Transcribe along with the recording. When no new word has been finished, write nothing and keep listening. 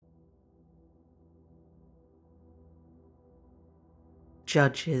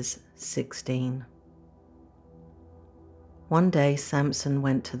Judges 16. One day Samson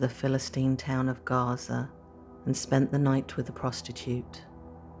went to the Philistine town of Gaza and spent the night with a prostitute.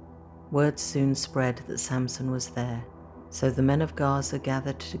 Word soon spread that Samson was there, so the men of Gaza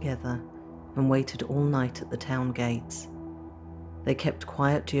gathered together and waited all night at the town gates. They kept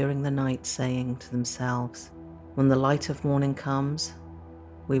quiet during the night, saying to themselves, "When the light of morning comes,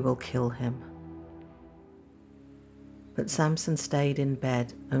 we will kill him." But Samson stayed in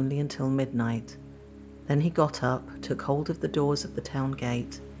bed only until midnight. Then he got up, took hold of the doors of the town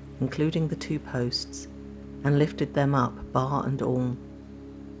gate, including the 2 posts, and lifted them up, bar and all.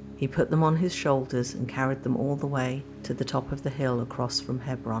 He put them on his shoulders and carried them all the way to the top of the hill across from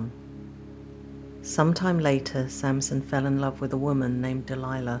Hebron. Sometime later, Samson fell in love with a woman named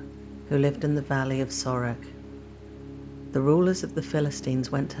Delilah, who lived in the valley of Sorek. The rulers of the Philistines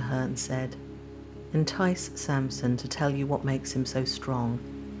went to her and said, "Entice Samson to tell you what makes him so strong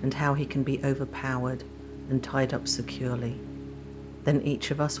and how he can be overpowered and tied up securely. Then each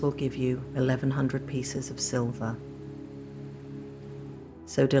of us will give you 1,100 pieces of silver."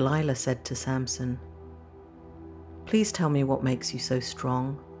 So Delilah said to Samson, "Please tell me what makes you so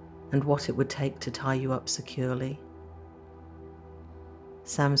strong and what it would take to tie you up securely."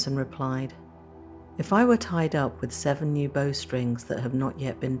 Samson replied, "If I were tied up with 7 new bowstrings that have not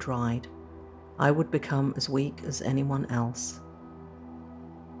yet been dried, I would become as weak as anyone else."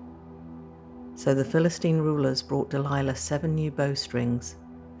 So the Philistine rulers brought Delilah 7 new bowstrings,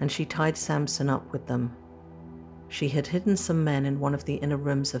 and she tied Samson up with them. She had hidden some men in one of the inner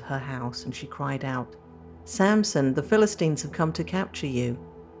rooms of her house, and she cried out, "Samson, the Philistines have come to capture you."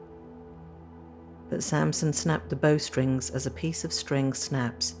 But Samson snapped the bowstrings as a piece of string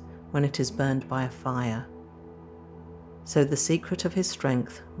snaps when it is burned by a fire. So the secret of his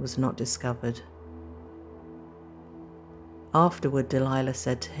strength was not discovered. Afterward, Delilah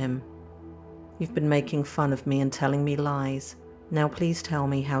said to him, "You've been making fun of me and telling me lies. Now please tell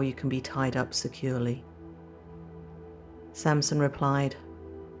me how you can be tied up securely." Samson replied,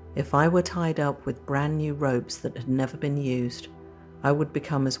 "If I were tied up with brand new ropes that had never been used, I would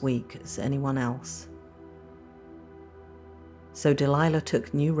become as weak as anyone else." So Delilah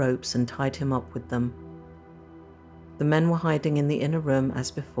took new ropes and tied him up with them. The men were hiding in the inner room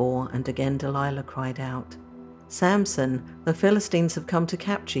as before, and again Delilah cried out, "Samson, the Philistines have come to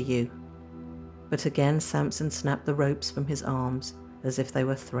capture you." But again Samson snapped the ropes from his arms as if they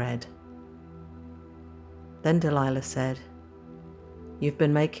were thread. Then Delilah said, "You've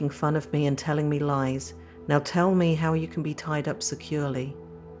been making fun of me and telling me lies. Now tell me how you can be tied up securely."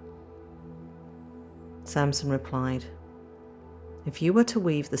 Samson replied, "If you were to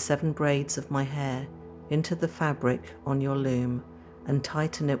weave the 7 braids of my hair into the fabric on your loom and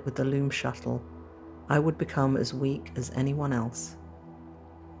tighten it with the loom shuttle, I would become as weak as anyone else."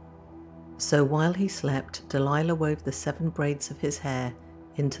 So while he slept, Delilah wove the 7 braids of his hair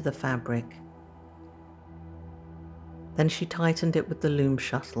into the fabric. Then she tightened it with the loom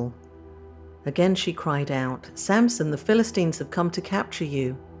shuttle. Again she cried out, "Samson, the Philistines have come to capture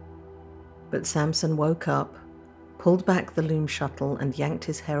you." But Samson woke up, pulled back the loom shuttle, and yanked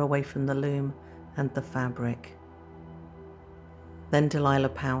his hair away from the loom and the fabric. Then Delilah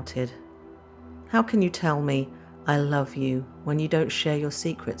pouted, "How can you tell me, 'I love you,' when you don't share your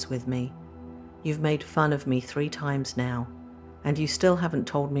secrets with me? You've made fun of me 3 times now, and you still haven't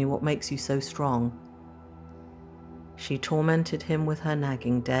told me what makes you so strong." She tormented him with her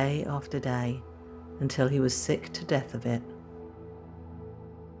nagging day after day until he was sick to death of it.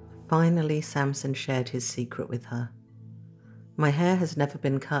 Finally, Samson shared his secret with her. "My hair has never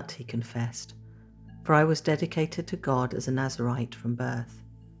been cut," he confessed, "for I was dedicated to God as a Nazirite from birth.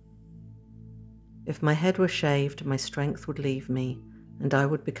 If my head were shaved, my strength would leave me, and I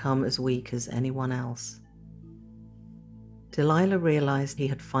would become as weak as anyone else." Delilah realized he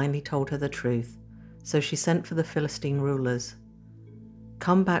had finally told her the truth, so she sent for the Philistine rulers.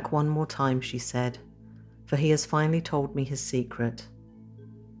 "Come back one more time," she said, "for he has finally told me his secret."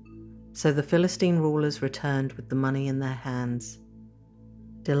 So the Philistine rulers returned with the money in their hands.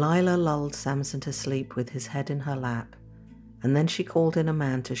 Delilah lulled Samson to sleep with his head in her lap, and then she called in a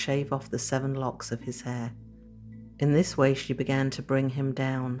man to shave off the 7 locks of his hair. In this way she began to bring him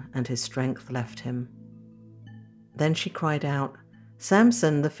down, and his strength left him. Then she cried out,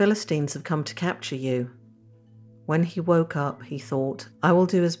 "Samson, the Philistines have come to capture you." When he woke up, he thought, "I will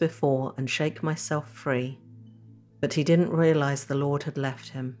do as before and shake myself free." But he didn't realize the Lord had left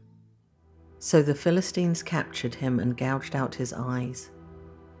him. So the Philistines captured him and gouged out his eyes.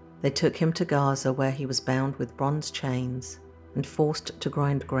 They took him to Gaza, where he was bound with bronze chains and forced to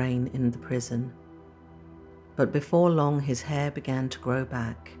grind grain in the prison. but before long his hair began to grow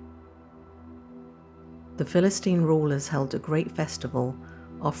back. The Philistine rulers held a great festival,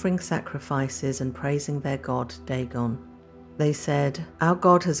 offering sacrifices and praising their god Dagon. They said, "Our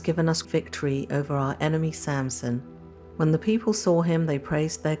God has given us victory over our enemy Samson." When the people saw him, they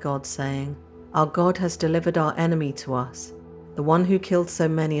praised their God, saying, "Our God has delivered our enemy to us. The one who killed so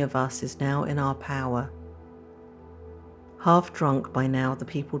many of us is now in our power." Half drunk by now, the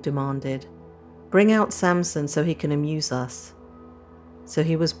people demanded, "Bring out Samson so he can amuse us." So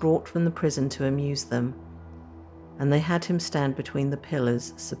he was brought from the prison to amuse them, and they had him stand between the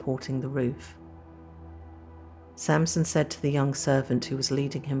pillars supporting the roof. Samson said to the young servant who was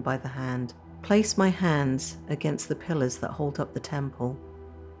leading him by the hand, "Place my hands against the pillars that hold up the temple.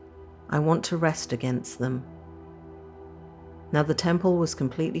 I want to rest against them." Now the temple was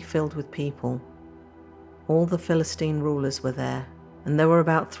completely filled with people. All the Philistine rulers were there, and there were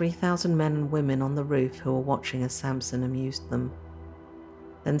about 3,000 men and women on the roof who were watching as Samson amused them.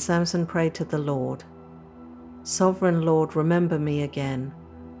 Then Samson prayed to the Lord, "Sovereign Lord, remember me again.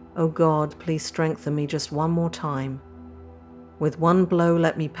 O God, please strengthen me just one more time. With one blow,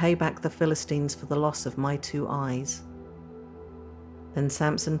 let me pay back the Philistines for the loss of my 2 eyes." Then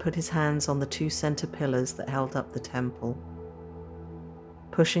Samson put his hands on the 2 center pillars that held up the temple.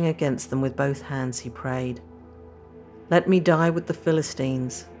 Pushing against them with both hands, he prayed, "Let me die with the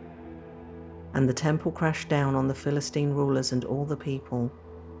Philistines." And the temple crashed down on the Philistine rulers and all the people.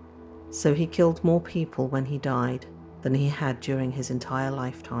 So he killed more people when he died than he had during his entire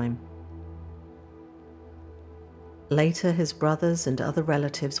lifetime. Later, his brothers and other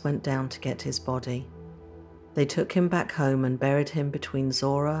relatives went down to get his body. They took him back home and buried him between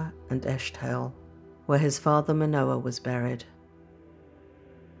Zorah and Eshtaol, where his father Manoah was buried.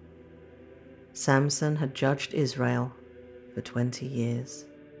 Samson had judged Israel for 20 years.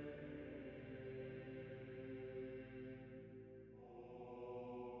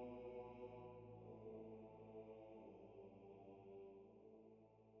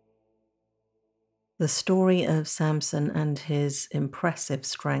 The story of Samson and his impressive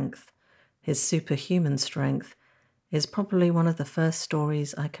strength, his superhuman strength, is probably one of the first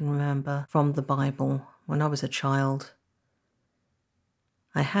stories I can remember from the Bible when I was a child.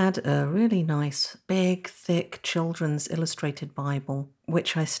 I had a really nice, big, thick children's illustrated Bible,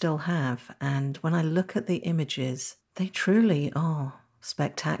 which I still have, and when I look at the images, they truly are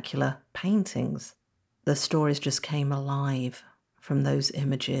spectacular paintings. The stories just came alive from those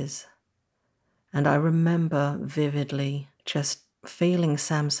images. And I remember vividly just feeling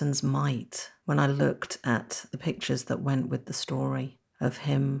Samson's might when I looked at the pictures that went with the story of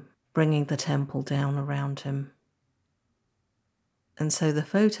him bringing the temple down around him. And so the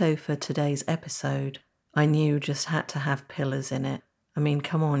photo for today's episode, I knew just had to have pillars in it. I mean,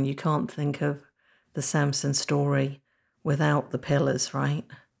 come on, you can't think of the Samson story without the pillars, right?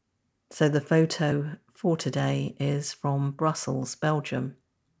 So the photo for today is from Brussels, Belgium.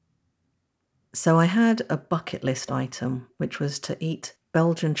 So I had a bucket list item, which was to eat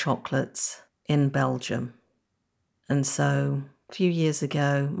Belgian chocolates in Belgium. And so a few years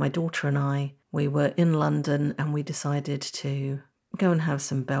ago, my daughter and I, we were in London and we decided to go and have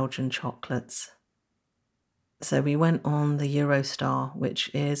some Belgian chocolates. So we went on the Eurostar, which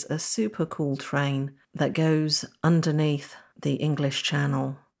is a super cool train that goes underneath the English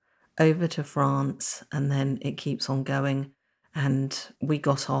Channel over to France, and then it keeps on going. And we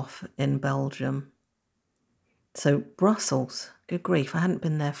got off in Belgium. So Brussels, good grief, I hadn't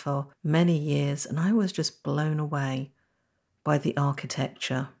been there for many years, and I was just blown away by the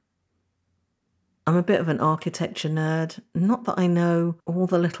architecture. I'm a bit of an architecture nerd, not that I know all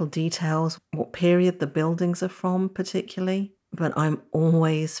the little details, what period the buildings are from particularly, but I'm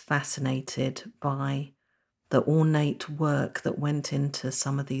always fascinated by the ornate work that went into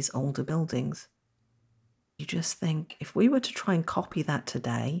some of these older buildings. You just think, if we were to try and copy that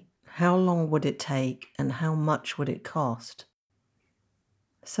today, how long would it take and how much would it cost?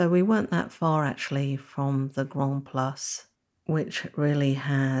 So we weren't that far actually from the Grand Place, which really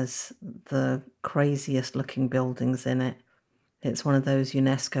has the craziest looking buildings in it. It's one of those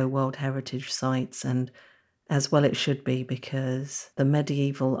UNESCO World Heritage Sites, and as well it should be, because the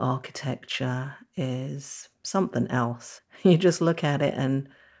medieval architecture is something else. You just look at it and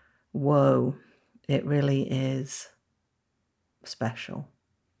whoa, it really is special.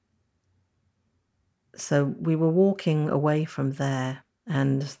 So we were walking away from there,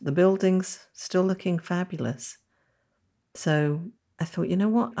 and the buildings still looking fabulous. So I thought, you know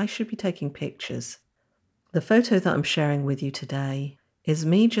what? I should be taking pictures. The photo that I'm sharing with you today is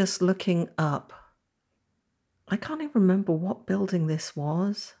me just looking up. I can't even remember what building this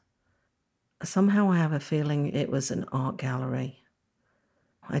was. Somehow I have a feeling it was an art gallery.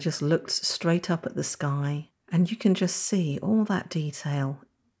 I just looked straight up at the sky and you can just see all that detail.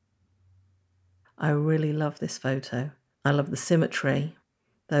 I really love this photo. I love the symmetry,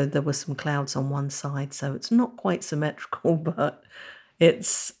 though there were some clouds on one side, so it's not quite symmetrical, but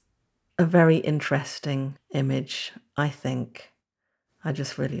it's a very interesting image, I think. I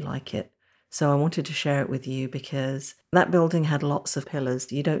just really like it. So I wanted to share it with you because that building had lots of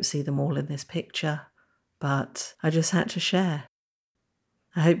pillars. You don't see them all in this picture, but I just had to share.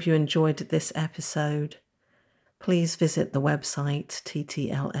 I hope you enjoyed this episode. Please visit the website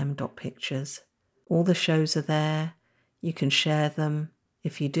ttlm.pictures. All the shows are there. You can share them.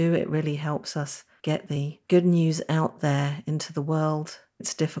 If you do, it really helps us get the good news out there into the world.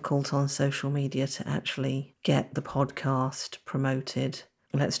 It's difficult on social media to actually get the podcast promoted.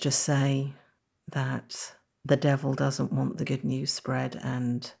 Let's just say that the devil doesn't want the good news spread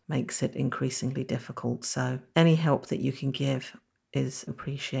and makes it increasingly difficult. So any help that you can give is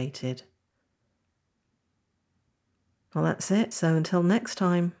appreciated. Well, that's it. So until next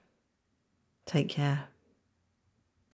time, take care.